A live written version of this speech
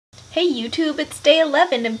Hey YouTube, it's day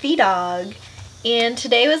 11 of VDOG, and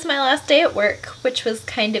today was my last day at work, which was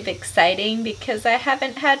kind of exciting because I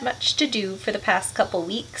haven't had much to do for the past couple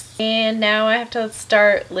weeks, and now I have to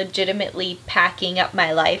start legitimately packing up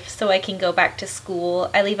my life so I can go back to school.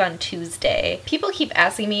 I leave on Tuesday. People keep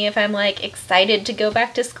asking me if I'm like excited to go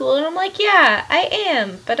back to school, and I'm like, yeah, I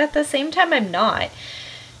am, but at the same time I'm not.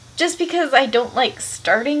 Just because I don't like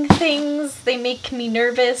starting things, they make me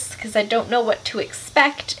nervous because I don't know what to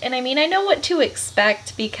expect. And I mean, I know what to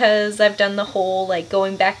expect because I've done the whole like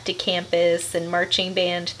going back to campus and marching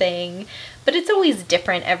band thing, but it's always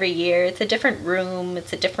different every year. It's a different room,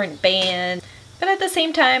 it's a different band. But at the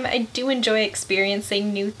same time, I do enjoy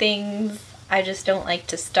experiencing new things. I just don't like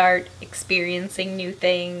to start experiencing new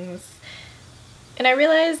things. And I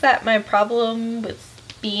realize that my problem with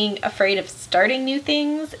being afraid of starting new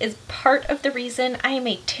things is part of the reason I am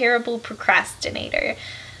a terrible procrastinator.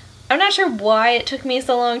 I'm not sure why it took me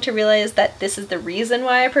so long to realize that this is the reason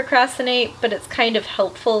why I procrastinate, but it's kind of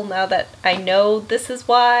helpful now that I know this is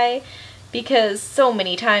why, because so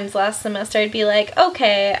many times last semester I'd be like,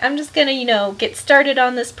 okay, I'm just gonna, get started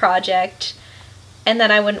on this project, and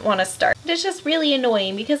then I wouldn't want to start. It's just really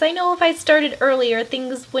annoying because I know if I started earlier,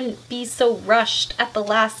 things wouldn't be so rushed at the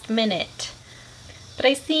last minute. But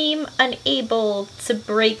I seem unable to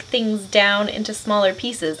break things down into smaller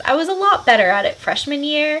pieces. I was a lot better at it freshman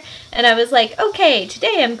year, and I was like, okay,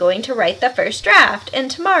 today I'm going to write the first draft, and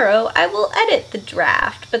tomorrow I will edit the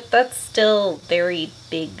draft, but that's still very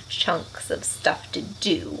big chunks of stuff to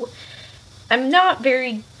do. I'm not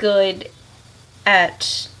very good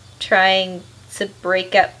at trying to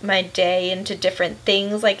break up my day into different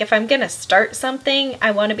things. Like if I'm gonna start something, I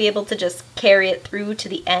want to be able to just carry it through to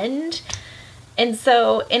the end. And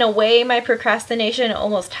so, in a way, my procrastination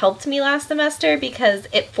almost helped me last semester because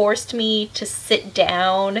it forced me to sit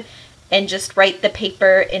down and just write the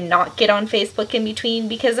paper and not get on Facebook in between.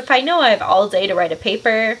 Because if I know I have all day to write a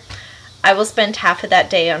paper, I will spend half of that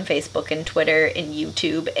day on Facebook and Twitter and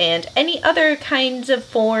YouTube and any other kinds of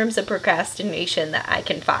forms of procrastination that I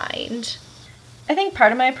can find. I think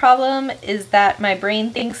part of my problem is that my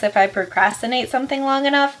brain thinks if I procrastinate something long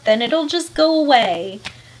enough, then it'll just go away.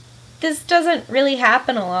 This doesn't really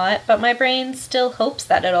happen a lot, but my brain still hopes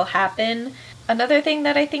that it'll happen. Another thing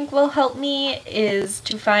that I think will help me is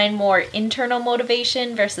to find more internal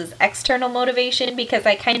motivation versus external motivation, because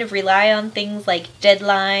I kind of rely on things like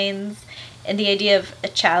deadlines and the idea of a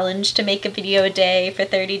challenge to make a video a day for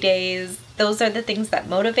 30 days. Those are the things that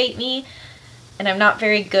motivate me, and I'm not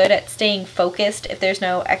very good at staying focused if there's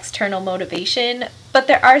no external motivation. But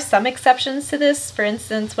there are some exceptions to this. For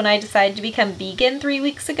instance, when I decided to become vegan 3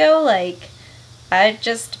 weeks ago, I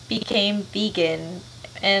just became vegan.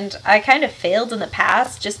 And I kind of failed in the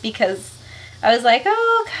past just because I was like,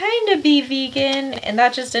 oh, I'll kind of be vegan, and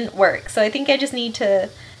that just didn't work. So I think I just need to,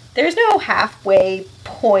 there's no halfway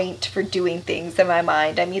point for doing things in my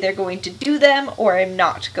mind. I'm either going to do them or I'm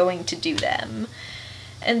not going to do them.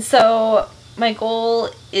 And so my goal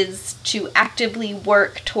is to actively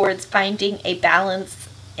work towards finding a balance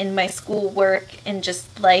in my schoolwork and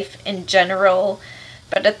just life in general,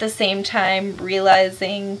 but at the same time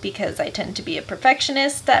realizing, because I tend to be a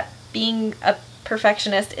perfectionist, that being a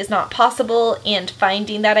perfectionist is not possible, and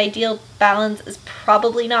finding that ideal balance is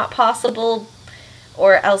probably not possible,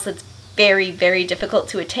 or else it's very, very difficult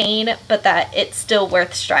to attain, but that it's still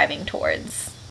worth striving towards.